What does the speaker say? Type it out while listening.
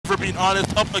being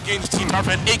honest, up against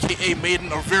BIGTTARFAN, aka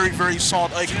Maiden, a very, very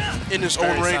solid Ike in his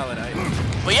own right.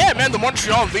 But yeah, man, the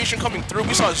Montreal invasion coming through.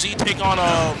 We saw Z take on,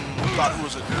 God, who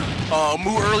was it?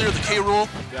 Moo earlier, the K Rule.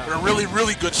 Yeah. A really,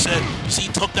 really good set. Z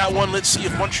took that one. Let's see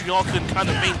if Montreal can kind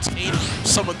of maintain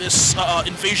some of this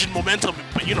invasion momentum.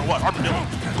 But you know what? Armadillo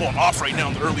going off right now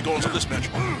in the early goings of this match.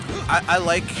 I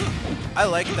like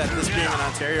that this being an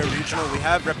Ontario regional, we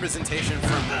have representation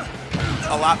from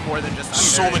a lot more than just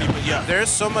Ontario. So many, but yeah. There's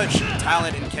so much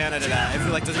talent in Canada that I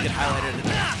feel like doesn't get highlighted in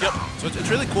there. Yep. So it's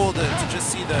really cool to just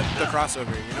see the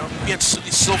crossover, you know? We had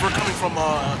Silver coming from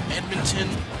Edmonton,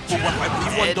 who won, I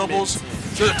believe, won doubles.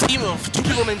 They're a team of 2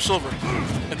 people named Silver,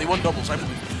 and they won doubles, I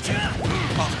believe.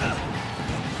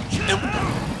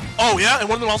 Oh, yeah, and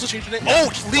one of them also changed their name.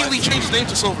 Oh, legally changed his name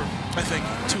to Silver, I think,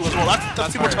 too, as well. That's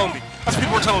what people were telling me. That's what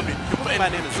people were telling me. My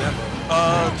name is Zambo.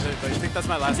 I think that's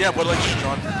my last name. Yeah, but like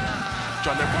John,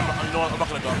 you know what? I'm not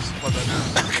gonna dox. My bad.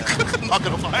 I'm not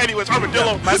gonna lie. Anyways,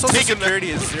 Armadillo. My social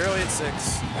security is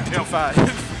 08625.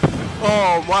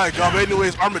 Oh my god. But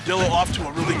anyways, Armadillo off to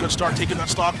a really good start, taking that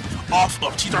stock off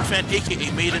of BIGTTARFAN,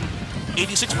 aka Maiden.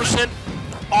 86%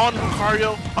 on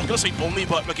Lucario. I was gonna say only,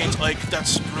 but against Ike,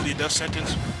 that's really a death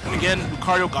sentence. And again,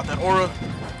 Lucario got that aura.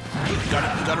 You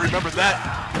gotta remember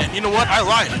that. And you know what? I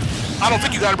lied. I don't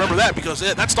think you gotta remember that because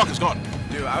that stock is gone.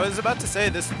 Dude, I was about to say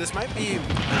this might be,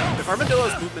 if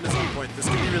Armadillo's movement is on point, this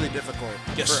could be really difficult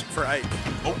for Ike.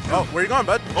 Oh, where you going,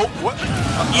 bud? Oh, what?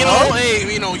 You know,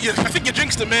 hey, you know, I think you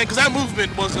jinxed it, man, because that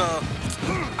movement was,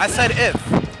 I said if.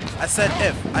 I said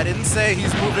if. I didn't say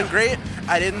he's moving great.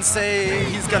 I didn't say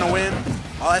he's gonna win.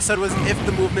 All I said was if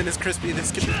the movement is crispy,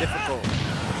 this could be difficult.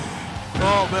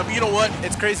 Oh, man, but you know what?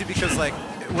 It's crazy because, like,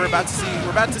 we're about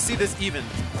to see this even.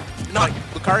 Like,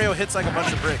 Lucario hits like a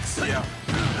bunch of bricks. Yeah.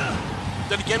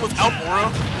 Then again, without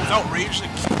aura, without rage, it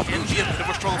can be a bit of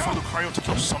a struggle for Lucario to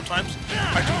kill sometimes.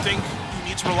 I do think he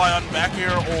needs to rely on back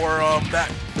air or that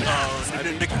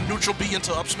neutral B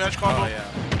into up smash combo. Oh, yeah.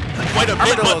 Quite a bit,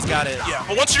 Armadillo's got it. Yeah,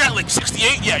 but once you're at like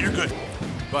 68, yeah, you're good.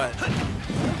 But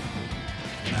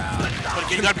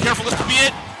again, you gotta be careful. This could be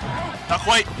it. Not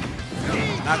quite.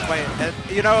 Not quite.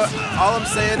 You know, all I'm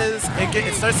saying is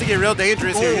it starts to get real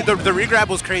dangerous here. The regrab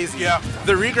was crazy. Yeah.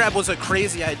 The regrab was a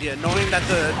crazy idea, knowing that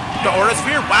the aura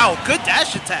sphere, wow, good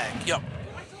dash attack. Yep.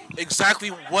 Exactly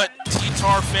what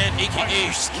BIGTTARFAN,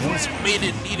 aka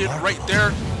Maiden, needed right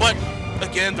there. But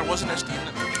again, there wasn't SD in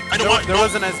it. I know there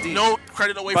wasn't SD. No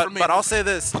credit away from me. But I'll say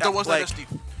this. But there was like, not SD.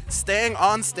 Staying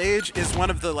on stage is one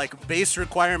of the base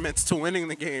requirements to winning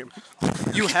the game.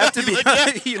 You have to be,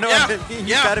 you know what I mean?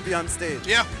 You got to be on stage.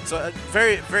 Yeah. So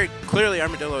very, very clearly,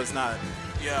 Armadillo is not.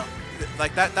 Yeah.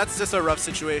 Like that's just a rough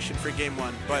situation for game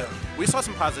one. But we saw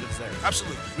some positives there.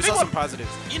 Absolutely. We saw some positives.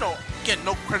 You know, again,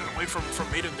 no credit away from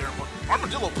Maiden there, but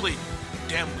Armadillo played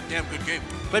damn good game.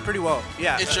 Played pretty well.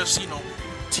 Yeah. It's just, you know,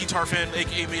 BIGTTARFAN,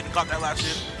 aka Maiden, got that last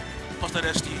hit plus that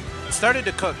SD. It started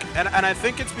to cook, and I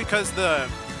think it's because the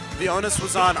onus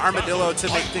was on Armadillo to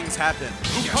make things happen.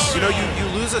 Yes. You know,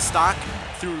 you lose a stock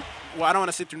through, well, I don't want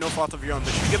to say through no fault of your own,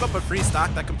 but you give up a free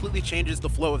stock that completely changes the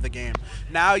flow of the game.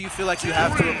 Now you feel like you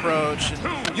have to approach,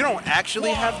 and you don't actually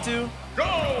have to,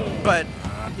 but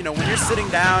you know, when you're sitting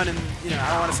down and, you know, I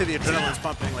don't want to say the adrenaline's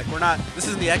pumping, like this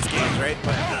isn't the X Games, right?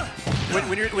 But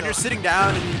when you're sitting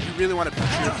down and you really want to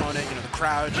push your opponent, you know, the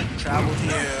crowd, you travel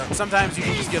here, sometimes you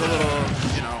can just get a little,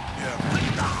 you know,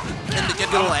 and to get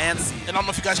a little antsy. And I don't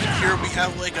know if you guys can hear, we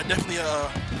have like definitely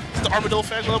the Armadillo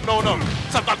fan club. No,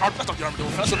 that's not the Armadillo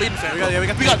fan. That's the Maiden fan club.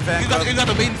 We got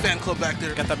the Maiden fan club back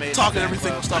there. Got the Maiden talking fan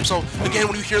everything club. and stuff. So again,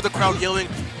 when you hear the crowd yelling,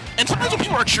 and sometimes when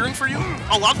people are cheering for you,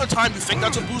 a lot of the time you think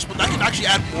that's a boost, but that can actually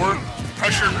add more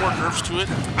pressure and more nerves to it.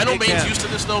 I know Maine's used to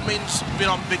this though. Maine's been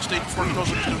on the big stage before. He knows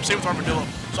what he's doing. Same with Armadillo.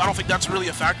 So I don't think that's really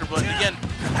a factor. But again,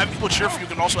 having people cheer for you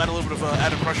can also add a little bit of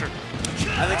added pressure.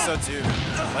 I think so too.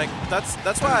 Like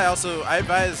that's why I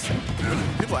advise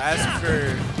when people ask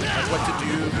for like what to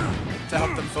do to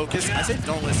help them focus. I say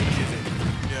don't listen to music.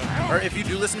 Yeah. Or if you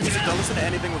do listen to music, don't listen to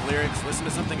anything with lyrics. Listen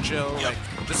to something chill. Yep. Like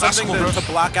just classical, something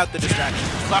to block out the distractions.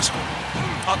 Classical.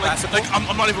 Like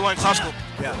I'm not even lying. Classical.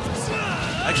 Yeah.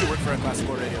 I actually work for a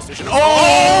classical radio station.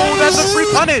 Oh, that's a free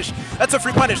punish. That's a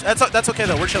free punish. That's okay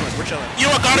though. We're chilling. We're chilling. You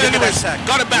know what? Got it anyways.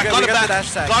 Got it back. Got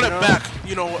it back.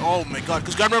 You know. Oh my God.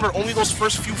 Because gotta remember, only those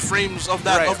first few frames of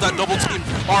that double team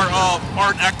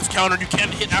are an active counter. You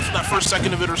can't hit after that first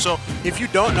second of it or so. If you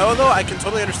don't know though, I can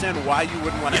totally understand why you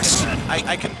wouldn't want to hit that.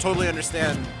 I can totally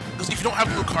understand. Because if you don't have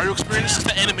the Lucario experience, since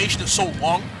the animation is so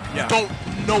long, you don't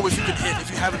know if you can hit if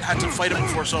you haven't had to fight him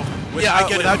before. So yeah, I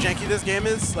get with how janky this game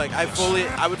is, like I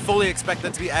would fully expect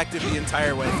that to be active the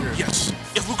entire way through. Yes.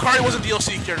 If Lucario was a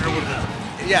DLC character, it would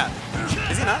have been. Yeah.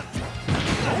 Is he not?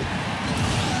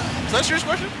 Is that a serious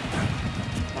question?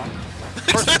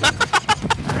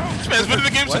 This man's been in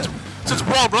the game since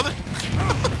Brawl, brother.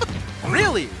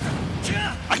 Really?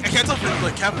 I can't tell if it's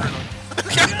like Captain or not.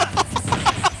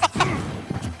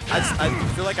 I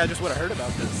feel like I just would have heard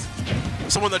about this.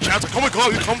 Someone in the chat's like, oh my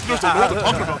god, you come through to know what they're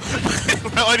talking about.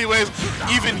 Well, anyways,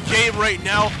 even game right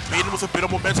now. Maiden with a bit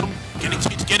of momentum.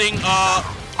 Getting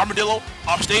Armadillo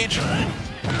off stage.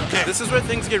 Okay. This is where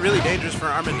things get really dangerous for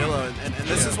Armadillo, and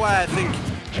this is why I think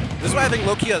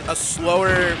low-key a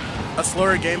slower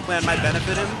game plan might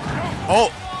benefit him.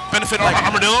 Oh, benefit like,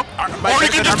 Armadillo? Or you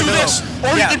can just do this.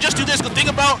 Or you can just do this. The thing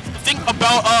about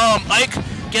Ike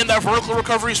getting that vertical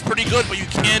recovery is pretty good, but you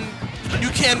can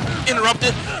interrupt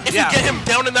it. If you get him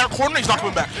down in that corner, he's not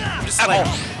coming back at all.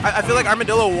 I feel like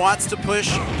Armadillo wants to push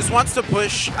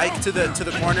Ike to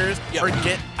the corners, or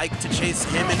get Ike to chase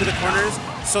him into the corners,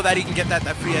 so that he can get that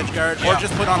free edge guard, or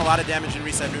just put on a lot of damage and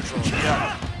reset neutral.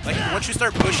 Yeah. Like once you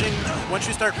start pushing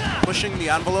the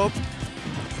envelope,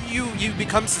 you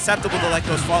become susceptible to like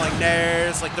those falling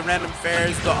nairs, like the random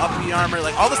fairs, the up B armor,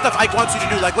 like all the stuff Ike wants you to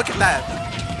do. Like look at that.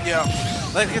 Yeah.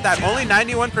 Like, look at that, only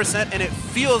 91%, and it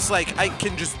feels like I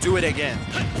can just do it again.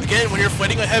 Again, when you're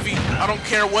fighting a heavy, I don't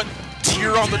care what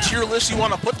tier on the tier list you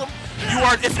want to put them.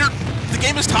 If the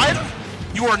game is tied,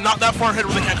 you are not that far ahead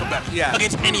where they can't come back. Yeah.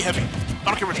 Against any heavy. I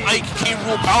don't care if it's Ike, K.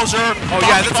 Rool, Bowser. Oh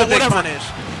yeah, that's a big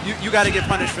punish. You got to get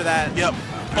punished for that. Yep.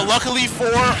 But luckily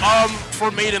for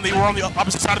Maiden, they were on the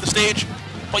opposite side of the stage.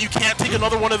 But you can't take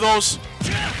another one of those.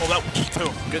 Oh, that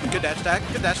too. Good dash attack.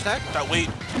 Good dash attack. That weight.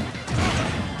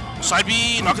 Side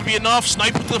B, not gonna be enough.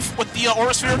 Snipe with the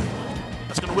Aura Sphere.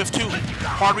 That's gonna whiff too.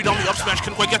 Hard read on the up smash,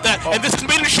 couldn't quite get that. And this has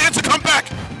made a chance to come back.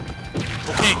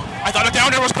 Okay, I thought a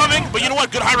down air was coming, but you know what?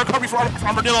 Good high recovery for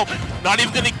Armadillo. Not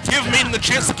even gonna give Maiden the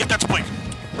chance to get that spike.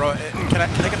 Bro, can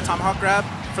I get a tomahawk grab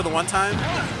for the one time?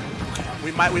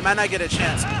 We might not get a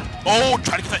chance. Oh,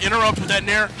 try to get that interrupt with that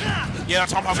nair. Yeah, that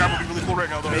tomahawk grab would be really cool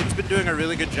right now though. Maiden's been doing a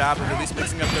really good job of at least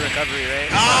mixing up the recovery, right?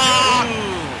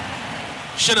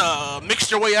 Should have mixed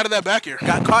your way out of that back here.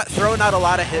 Got caught throwing out a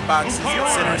lot of hitboxes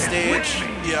at center stage.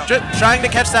 Yeah. Trying to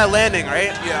catch that landing,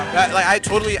 right? Yeah. Like I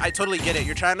totally get it.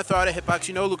 You're trying to throw out a hitbox.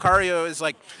 You know, Lucario is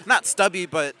like not stubby,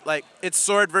 but like it's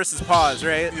sword versus paws,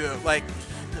 right? Yeah. Like,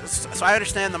 so I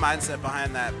understand the mindset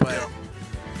behind that, but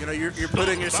you know, you're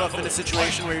putting yourself in a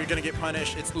situation where you're gonna get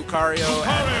punished. It's Lucario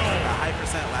at a high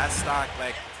percent last stock.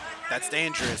 Like, that's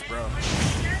dangerous, bro.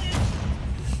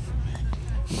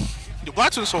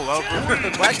 Blackton's so loud, bro.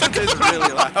 Blackton is really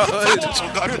loud.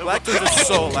 Blackton is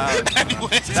so loud.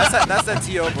 Anyways. That's that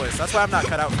T.O. voice. That's why I'm not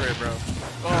cut out for it, bro.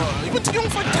 You've been T.O.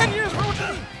 for like 10 years, bro. What you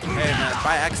mean? Hey, man,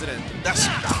 by accident. That's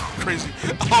crazy.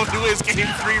 All new is game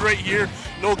 3 right here.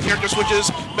 No character switches.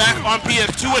 Back on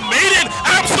PS2, and Maiden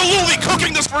absolutely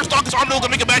cooking this first stock. Is Armadillo to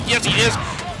make it back? Yes, he is.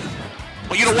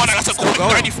 But you know what? That's a quick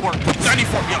 94.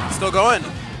 94, yeah. Still going.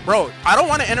 Bro, I don't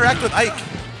want to interact with Ike.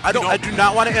 I do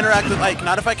not want to interact with Ike,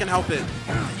 not if I can help it.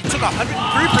 You took 103%,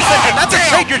 and that's a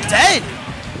trade, you're dead!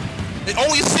 And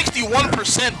only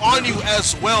 61% on you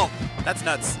as well. That's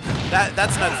nuts.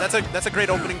 That's nuts. That's a great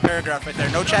opening paragraph right there.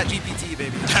 No chat GPT,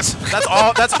 baby.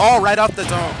 That's all right off the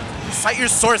dome. Cite your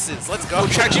sources. Let's go. No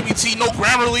chat GPT, no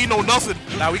Grammarly, no nothing.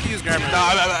 Nah, we can use Grammarly.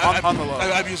 Nah, on the low.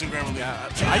 I'm using Grammarly. Yeah,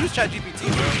 I use chat GPT,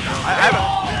 bro. I haven't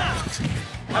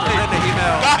written an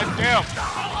email. God damn.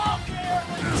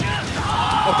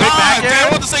 Okay, back I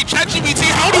want to say ChatGPT,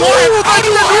 how do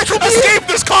I escape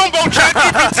this combo,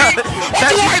 ChatGPT?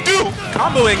 What do I do?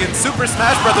 Comboing in Super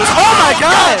Smash Brothers. Oh my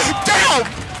god! Damn!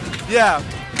 Yeah.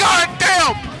 God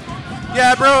damn!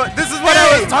 Yeah, bro, this is what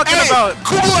I was talking about.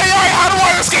 Cool AI, how do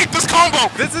I escape this combo?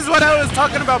 This is what I was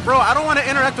talking about, bro. I don't want to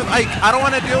interact with Ike. I don't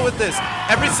want to deal with this.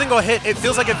 Every single hit, it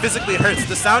feels like it physically hurts.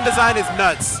 The sound design is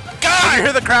nuts. God! When you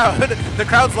hear the crowd, the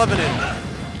crowd's loving it.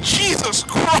 Jesus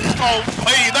Christ, oh,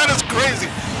 hey, that is crazy.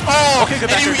 Oh, okay, and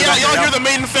y'all hear the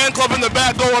Maiden fan club in the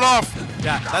back going off.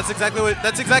 Yeah, that's exactly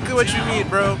what you need,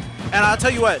 bro. And I'll tell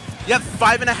you what, you have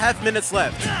 5.5 minutes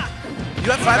left.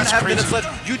 You have 5.5 minutes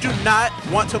left. You do not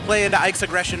want to play into Ike's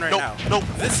aggression right now. Nope.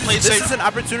 This is an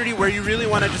opportunity where you really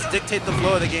want to just dictate the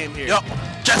flow of the game here. Yep.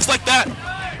 Just like that.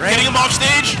 Right? Getting him off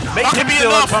stage. Make him feel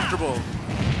uncomfortable.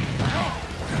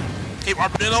 Okay,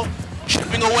 Armadillo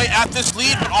chipping away at this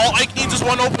lead, but all Ike needs is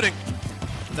one opening.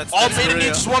 All Maiden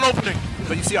needs is one opening.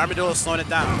 But you see Armadillo slowing it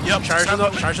down. Yep.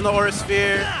 Charging the Aura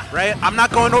Sphere, right? I'm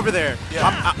not going over there. Yep.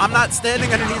 I'm not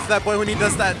standing underneath that boy when he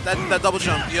does that double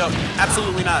jump. Yep.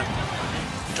 Absolutely not.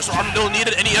 Just what Armadillo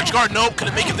needed. Any edge guard? Nope.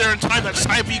 Couldn't make it there in time. That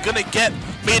side B gonna get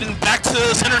Maiden back to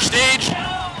the center stage.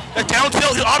 That down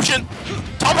tilt option.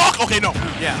 Tomahawk. Okay, no.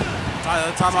 Yeah.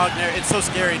 Tomahawk Nair. It's so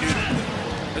scary, dude.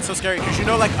 It's so scary because you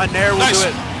know, like, a Nair will do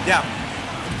it. Yeah.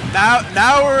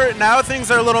 Now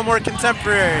things are a little more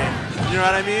contemporary. You know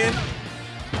what I mean?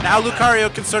 Now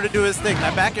Lucario can sort of do his thing.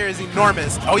 That back air is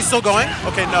enormous. Oh, he's still going?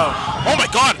 Okay, no. Oh my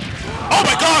god! Oh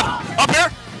my god! Up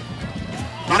here?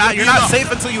 You're not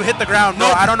safe until you hit the ground, bro.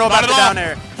 Nope, I don't know about the all. down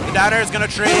air. The down air is gonna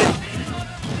trade.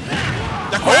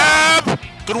 The grab!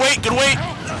 Good weight, good weight.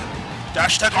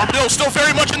 Dash attack. Armadillo still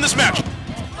very much in this match.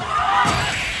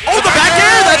 Oh, the back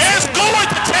air! Is going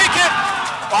to take it!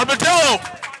 Armadillo!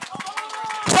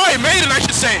 Sorry, Maiden, I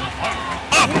should say.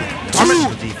 Up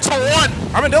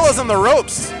 2-1. Armadillo's on the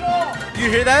ropes. You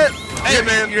hear that? Hey,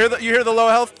 man. You hear the low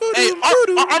health? Hey,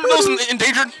 Armadillo's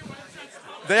endangered.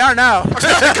 They are now.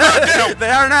 They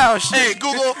are now. Hey,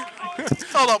 Google.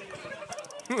 Hold up.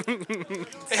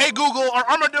 Hey, Google, are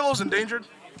armadillos endangered?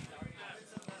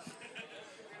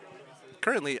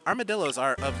 Currently, armadillos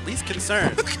are of least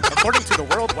concern, according to the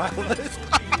World Wildlife.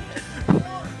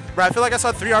 Bro, I feel like I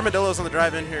saw 3 armadillos on the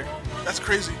drive-in here. That's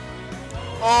crazy.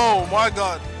 Oh my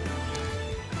god.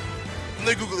 Let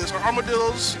me Google this. Are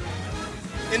armadillos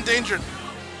endangered?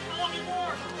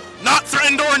 Not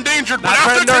threatened or endangered, but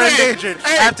after today.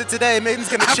 Hey, after today, Maiden's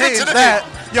gonna change that.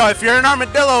 Yo, if you're an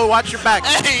armadillo, watch your back.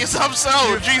 Hey, some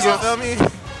Jesus. You feel me?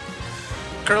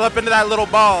 Curl up into that little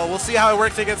ball. We'll see how it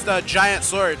works against a giant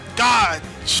sword. God.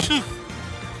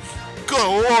 Good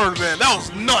lord, man. That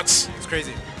was nuts. It's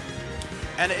crazy.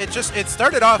 And it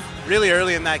started off really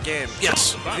early in that game.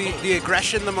 Yes. The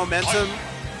aggression, the momentum,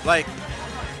 like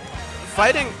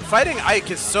fighting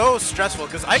Ike is so stressful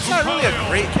because Ike's not really a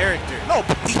great character. No,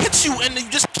 but he hits you and you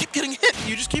just keep getting hit.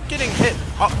 You just keep getting hit.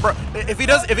 Oh, bro, if he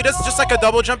does just like a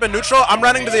double jump in neutral, I'm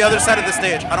running to the other side of the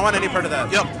stage. I don't want any part of that.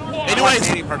 Yep. Anyways,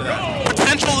 any part of that.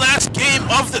 Potential last game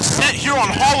of the set here on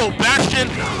Hollow Bastion.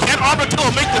 Can Armadillo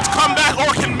make this comeback,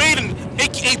 or can Maiden,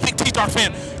 aka Big T-Star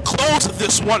Fan, close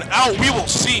this one out? We will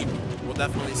see. We'll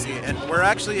definitely see. And we're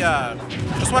actually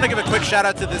just want to give a quick shout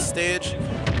out to this stage.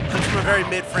 Comes from a very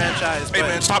mid franchise. Hey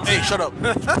man, stop. Hey, shut up.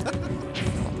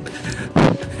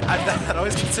 That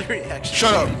always gets a reaction.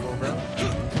 Shut up. People, bro.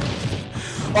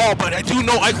 Oh, but I do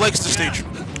know Ike likes the stage.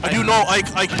 I do know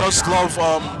Ike does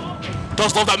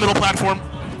love that middle platform.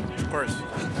 Of course.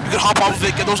 You can hop off of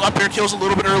it, get those up air kills a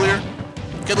little bit earlier.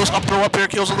 Get those up air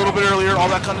kills a little bit earlier, all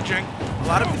that kind of jank. A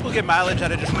lot of people get mileage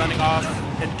out of just running off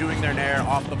and doing their nair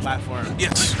off the platform.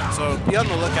 Yes. So be on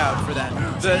the lookout for that.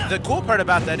 The cool part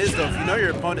about that is, though, if you know your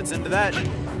opponent's into that, you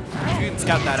can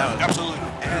scout that out. Absolutely.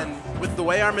 And with the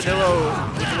way Armadillo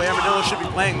should be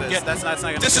playing this, yeah. that's not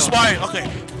gonna. This is why. Okay.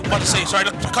 I'm about to say, sorry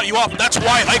to cut you off. That's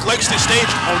why Ike likes this stage.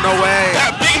 Oh no way.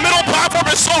 That big middle platform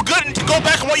is so good, and to go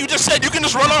back on what you just said, you can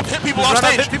just run off, hit people off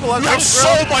stage. You have so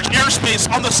much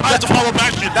airspace on the sides of Hollow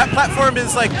Bastion. That platform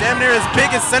is like damn near as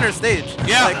big as center stage.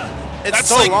 Yeah. Like, it's that's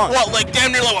so like, long. what, like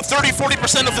damn near like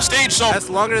 30-40% of the stage, so. That's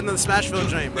longer than the Smashville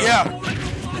joint, bro. Yeah.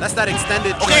 That's that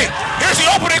extended joint. Okay, here's the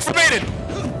opening for Maiden.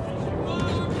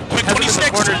 Quick 26,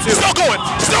 still going,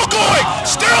 still going,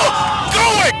 still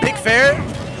going! Big fair.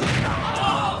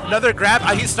 Another grab.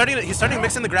 He's starting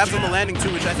mixing the grabs on the landing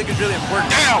too, which I think is really important.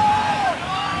 Damn!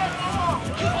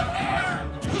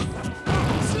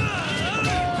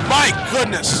 My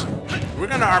goodness. We're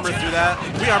gonna armor through that.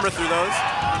 We armor through those.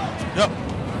 Yep.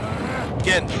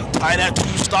 Again, tied at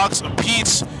 2 stocks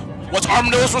apiece. What's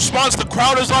Armadillo's response? The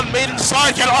crowd is on Maiden's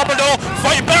side. Can Armadillo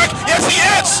fight back? Yes, he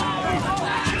is!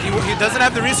 He doesn't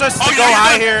have the resources to go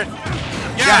high here.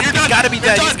 Yeah, you're done. He's gotta be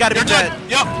dead. He's gotta be dead.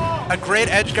 Yep. A great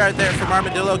edge guard there from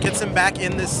Armadillo gets him back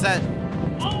in this set.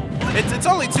 It's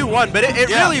only 2-1, but it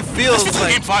really feels like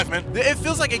like game 5, man. It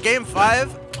feels like a game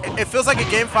 5. It feels like a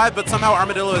game 5, but somehow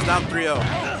Armadillo is down 3-0.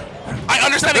 I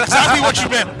understand exactly what you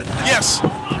meant. Yes.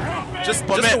 Just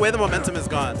the way the momentum is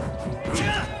gone.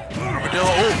 Armadillo,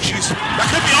 oh jeez. That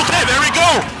could be okay. There we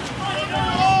go.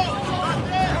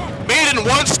 Maiden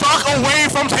 1 stock away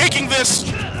from taking this.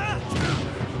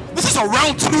 This is a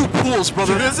round 2 pools,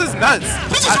 brother. Dude, this is nuts.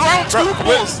 This is round 2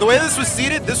 pools. The way this was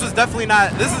seeded, this was definitely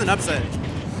not. This is an upset.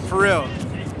 For real.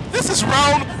 This is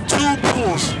round 2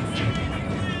 pools.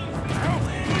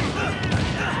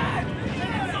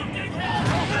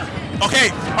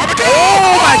 Okay. Armadillo!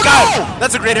 Oh my god!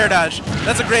 That's a great air dodge.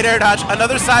 That's a great air dodge.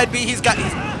 Another side B. He's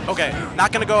okay.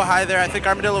 Not gonna go high there. I think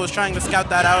Armadillo was trying to scout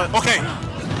that out. Okay.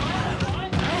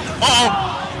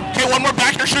 Uh-oh. Okay, 1 more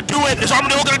back here should do it. Is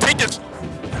Armadillo gonna take this?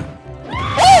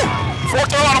 Oh!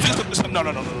 4th throw. I don't think it's no.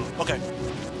 Okay.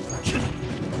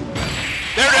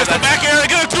 There it is. The back air. They're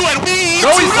gonna do it.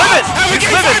 No, he's living. He's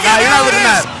living. Nah, you're not living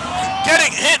that. Getting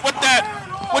hit with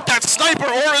that sniper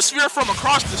aura sphere from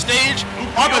across the stage.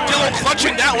 Armadillo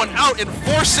clutching that one out and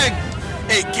forcing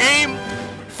a game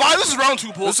This is round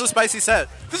 2 pulls. This is a spicy set.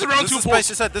 This is round 2 pulls.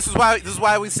 Spicy set. This is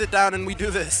why we sit down and we do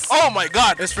this. Oh my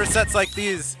God. It's for sets like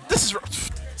these. This is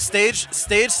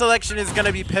stage selection is going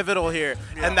to be pivotal here,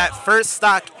 and that first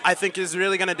stock I think is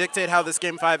really going to dictate how this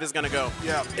game 5 is going to go.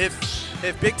 Yeah.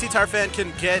 If Big T Tarfan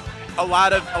can get a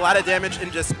lot of damage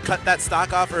and just cut that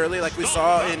stock off early, like we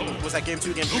saw in was that game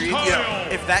 2, game 3. Yeah.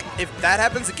 If that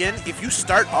happens again, if you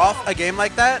start off a game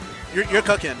like that, you're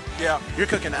cooking. Yeah. You're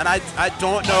cooking, and I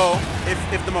don't know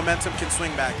if the momentum can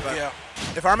swing back, but yeah.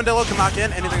 If Armadillo can lock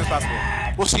in, anything is possible.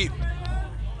 We'll see.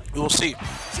 We will see.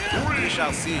 We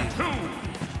shall see.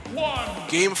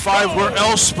 Game 5, where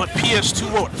else but PS2?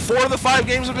 What, 4 of the 5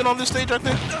 games have been on this stage, I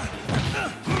think?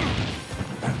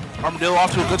 Armadillo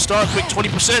off to a good start. Quick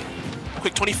 20%.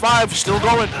 Quick 25. Still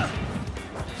going.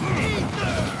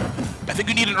 I think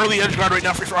you need an early edge guard right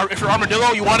now. If you're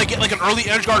Armadillo, you want to get like an early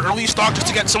edge guard, early stock, just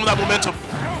to get some of that momentum.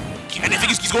 And I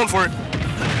think he's going for it.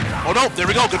 Oh no, there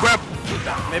we go. Good grab.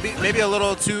 Maybe a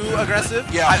little too aggressive.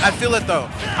 Yeah. I feel it though.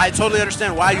 I totally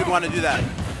understand why you'd want to do that.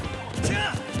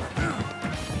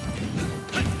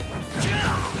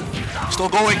 Still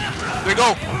going. There you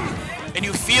go. And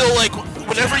you feel like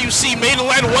whenever you see Maiden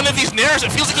land one of these nairs,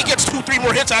 it feels like he gets 2-3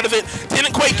 more hits out of it.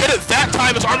 Didn't quite get it that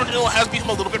time, as Armadillo has become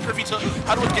a little bit privy to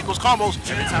how to get those combos.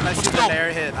 Every time I see the nair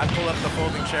hit, I pull up the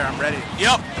folding chair. I'm ready.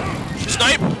 Yep.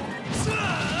 Snipe.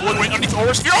 Going right underneath the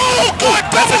oversphere. Oh, good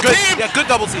double team! Yeah, good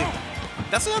double team.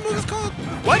 That's what that move is called?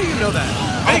 Why do you know that?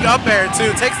 Big up air,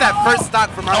 too. Takes that first stock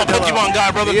from Armadillo. Oh, Pokemon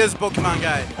guy, brother. He is Pokemon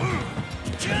guy.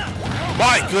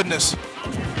 My goodness.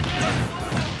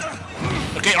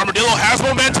 Okay, Armadillo has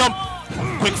momentum.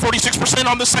 Quick 46%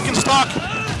 on the second stock.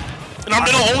 And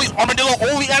Armadillo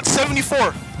only at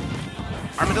 74.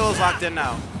 Armadillo's locked in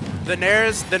now. The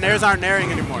nairs aren't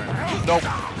nairing anymore. Nope.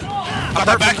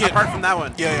 Apart from that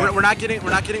one. Yeah. We're not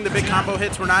getting the big combo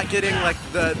hits. We're not getting like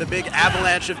the big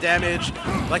avalanche of damage.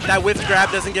 Like that whiff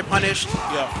grab doesn't get punished.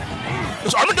 Yeah.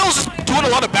 Because Armadillo's just doing a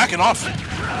lot of backing off.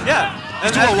 Yeah.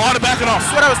 He's doing a lot of backing off.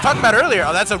 That's what I was talking about earlier.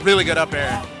 Oh, that's a really good up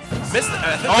air.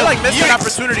 I feel like missed an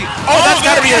opportunity. Oh, that's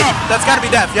gotta be it. That's gotta be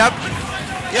death. Yep.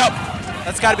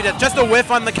 That's gotta be death. Just a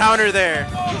whiff on the counter there.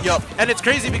 Yep. And it's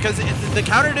crazy because the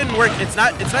counter didn't work. It's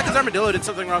not because Armadillo did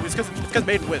something wrong. It's because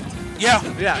Maiden whiffed. Yeah.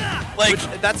 Yeah. Like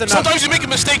that's enough. Sometimes you make a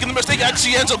mistake, and the mistake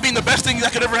actually ends up being the best thing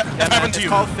that could ever happen to you.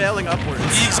 It's called failing upwards.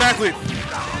 Exactly.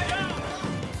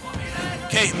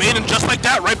 Okay, Maiden just like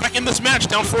that, right back in this match,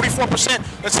 down 44%.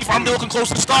 Let's see if Armadillo can close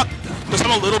the stock. Does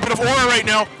have a little bit of aura right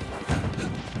now.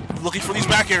 Looking for these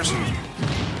back airs.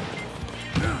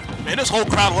 Man, this whole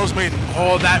crowd loves Maiden.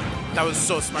 Oh, that was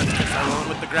so smart to catch that rolling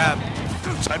with the grab.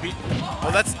 Side beat. Oh,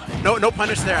 that's no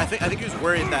punish there. I think he was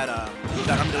worried that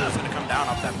Armadillo was gonna come down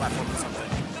off that platform or something.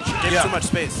 Gave too much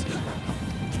space.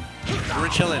 We're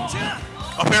chilling.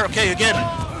 Up air, okay, again.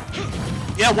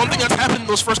 Yeah, one thing that's happened in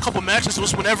those first couple matches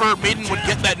was whenever Maiden would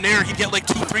get that nair, he'd get like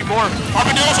 2-3 more.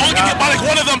 Armadillo's only gonna get by like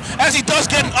one of them, as he does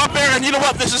get an up air, and you know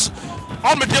what? This is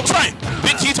Armadillo, sorry,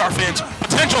 Big TTARFans.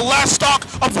 Potential last stock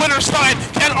of winner's side.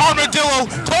 Can Armadillo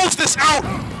close this out?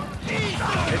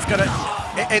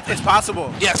 It's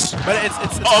possible. Yes. But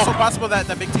it's also possible that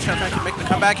Big TTARFan can make the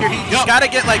comeback here. He's gotta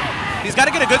get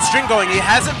a good string going. He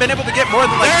hasn't been able to get more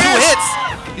than like 2 hits.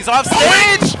 He's off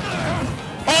stage.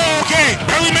 Oh, okay,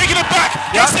 barely making it back.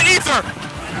 Gets the ether.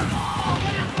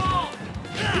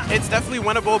 It's definitely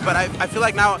winnable, but I feel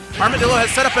like now Armadillo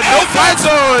has set up a no-fight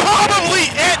zone. Probably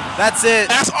it. That's it.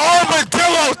 As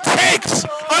Armadillo takes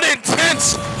an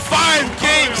intense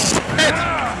 5-game set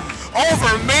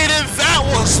over Maiden. That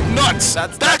was nuts.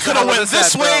 That could have went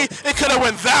this way. It could have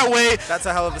went that way. That's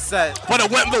a hell of a set. But it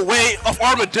went the way of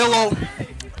Armadillo.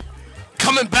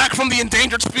 Coming back from the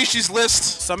endangered species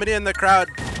list. Somebody in the crowd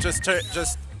just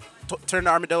turned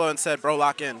to Armadillo and said, "Bro,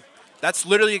 lock in." That's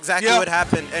literally exactly what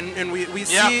happened, and we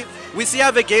see how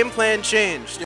the game plan changed.